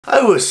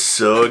I was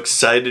so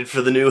excited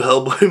for the new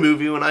Hellboy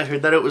movie when I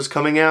heard that it was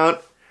coming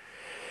out.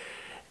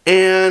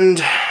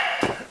 And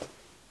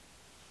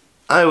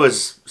I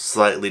was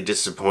slightly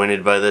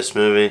disappointed by this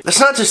movie. That's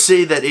not to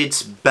say that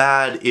it's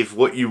bad if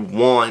what you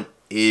want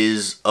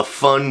is a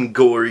fun,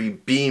 gory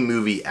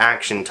B-movie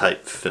action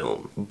type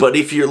film. But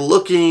if you're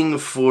looking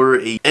for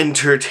a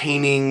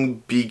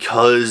entertaining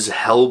because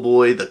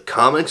Hellboy the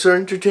comics are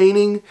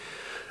entertaining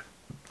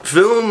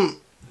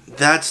film,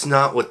 that's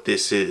not what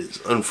this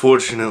is,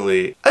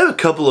 unfortunately. I have a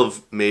couple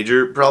of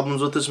major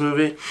problems with this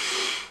movie.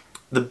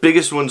 The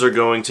biggest ones are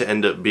going to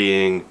end up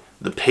being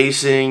the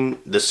pacing,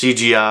 the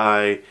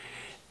CGI,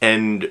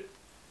 and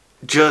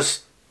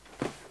just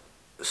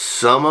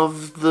some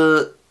of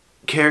the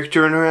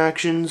character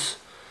interactions.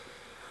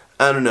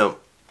 I don't know.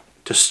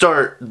 To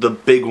start, the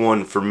big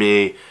one for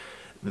me,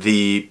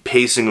 the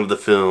pacing of the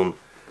film.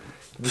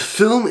 The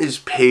film is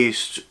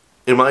paced,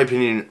 in my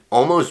opinion,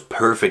 almost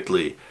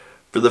perfectly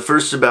for the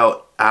first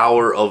about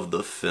hour of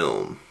the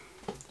film.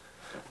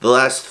 The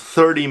last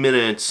 30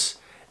 minutes,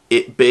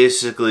 it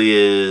basically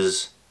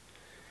is,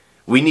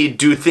 we need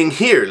do thing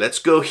here, let's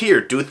go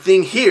here, do a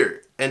thing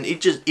here. And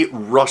it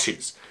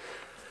rushes.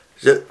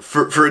 So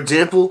for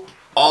example,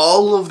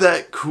 all of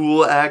that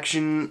cool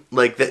action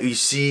like that you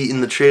see in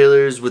the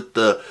trailers with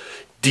the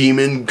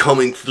demon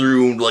coming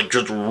through, like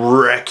just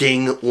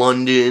wrecking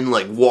London,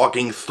 like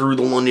walking through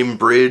the London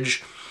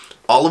Bridge,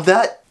 all of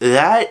that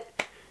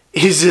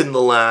is in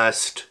the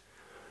last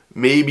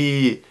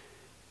maybe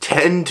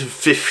 10 to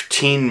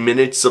 15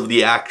 minutes of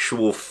the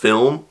actual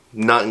film,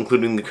 not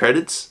including the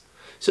credits.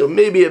 So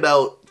maybe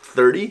about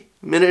 30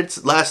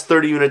 minutes, last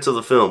 30 minutes of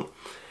the film.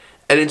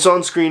 And it's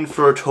on screen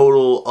for a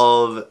total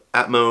of,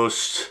 at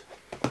most,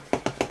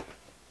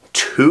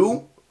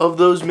 2 of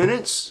those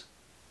minutes.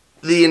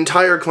 The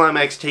entire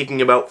climax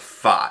taking about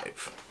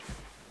 5.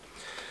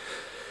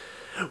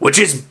 Which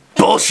is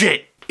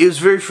bullshit! It was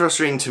very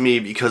frustrating to me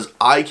because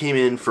I came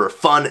in for a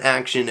fun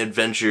action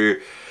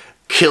adventure,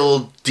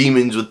 kill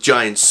demons with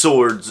giant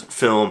swords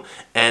film,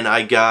 and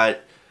I got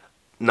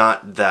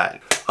not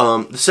that.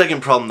 The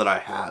second problem that I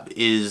have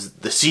is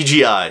the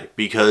CGI,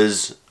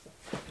 because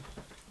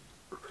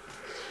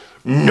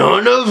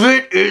none of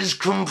it is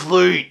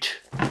complete.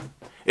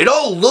 It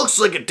all looks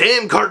like a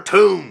damn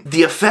cartoon.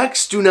 The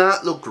effects do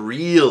not look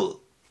real.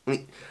 I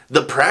mean,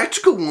 the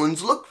practical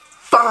ones look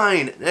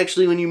fine. And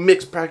actually, when you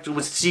mix practical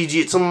with CG,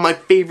 it's some of my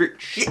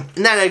favorite shit.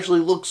 And that actually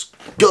looks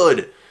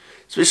good.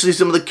 Especially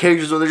some of the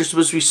characters when they're just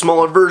supposed to be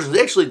smaller versions.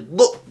 They actually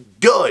look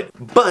good.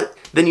 But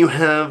then you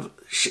have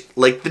shit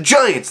like the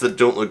giants that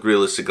don't look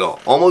realistic at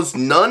all. Almost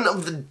none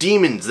of the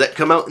demons that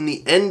come out in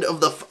the end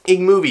of the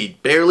fucking movie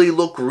barely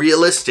look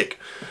realistic.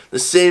 The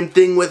same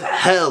thing with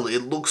Hell.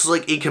 It looks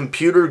like a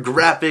computer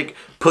graphic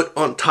put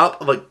on top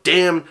of a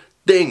damn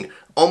thing.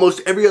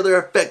 Almost every other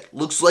effect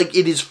looks like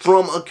it is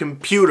from a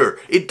computer.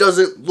 It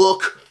doesn't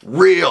look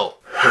real.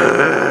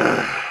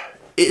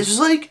 It's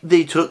like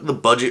they took the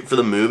budget for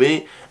the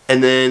movie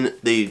and then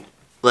they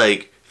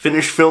like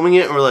finished filming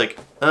it and were like,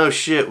 oh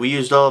shit, we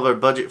used all of our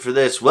budget for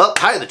this. Well,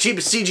 hire the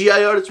cheapest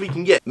CGI artist we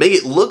can get. Make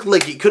it look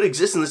like it could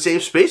exist in the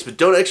same space, but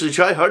don't actually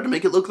try hard to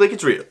make it look like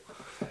it's real.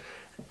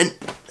 And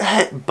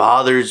that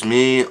bothers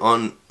me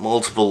on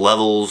multiple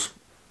levels.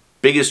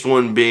 Biggest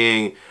one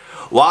being,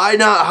 why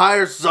not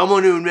hire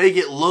someone who would make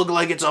it look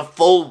like it's a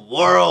full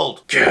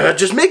world? God,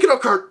 just make it a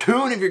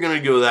cartoon if you're gonna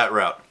go that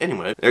route.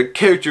 Anyway, there are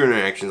character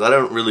interactions I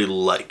don't really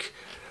like.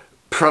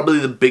 Probably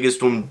the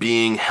biggest one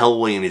being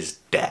Hellboy and his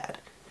dad.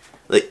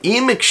 Like,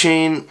 Ian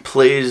McShane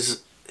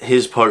plays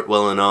his part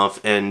well enough,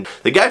 and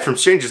the guy from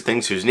Stranger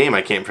Things, whose name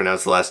I can't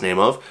pronounce the last name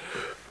of,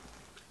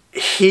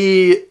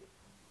 he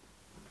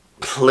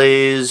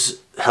plays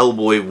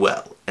Hellboy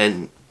well,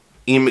 and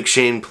Ian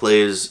McShane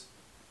plays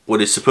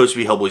what is supposed to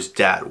be Hellboy's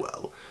dad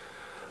well.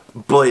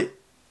 But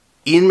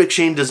Ian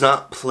McShane does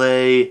not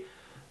play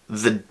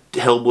the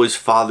Hellboy's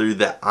father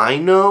that I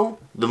know,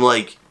 the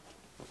like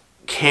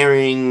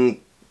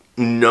caring,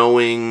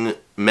 knowing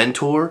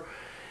mentor.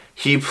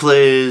 He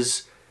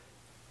plays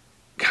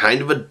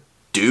kind of a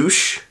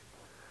douche.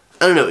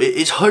 I don't know,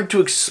 it's hard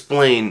to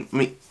explain. I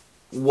mean,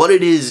 what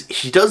it is,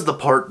 he does the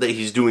part that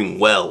he's doing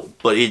well,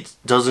 but it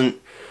doesn't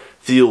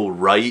feel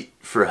right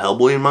for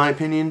Hellboy in my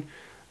opinion.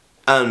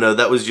 I don't know,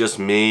 that was just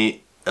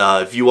me.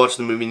 If you watch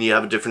the movie and you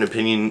have a different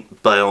opinion,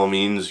 by all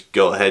means,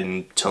 go ahead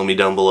and tell me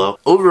down below.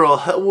 Overall,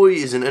 Hellboy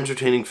is an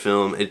entertaining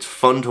film. It's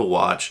fun to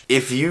watch.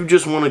 If you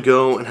just want to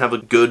go and have a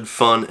good,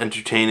 fun,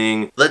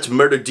 entertaining, let's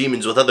murder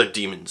demons with other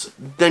demons,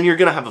 then you're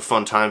gonna have a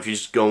fun time if you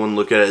just go and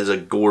look at it as a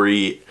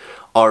gory,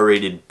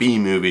 R-rated B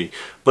movie.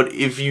 But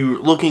if you're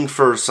looking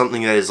for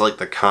something that is like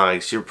the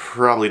comics, you're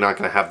probably not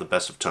gonna have the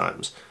best of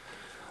times.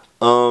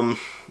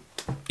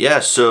 Yeah,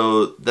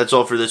 so that's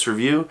all for this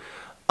review.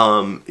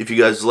 If you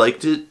guys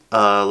liked it,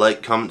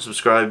 like, comment,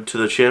 subscribe to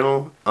the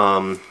channel.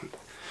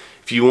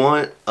 If you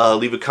want,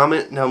 leave a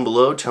comment down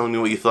below telling me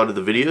what you thought of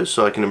the video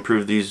so I can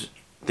improve these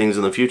things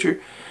in the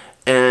future.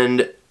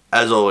 And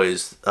as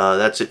always,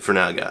 that's it for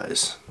now,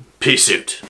 guys. Peace out.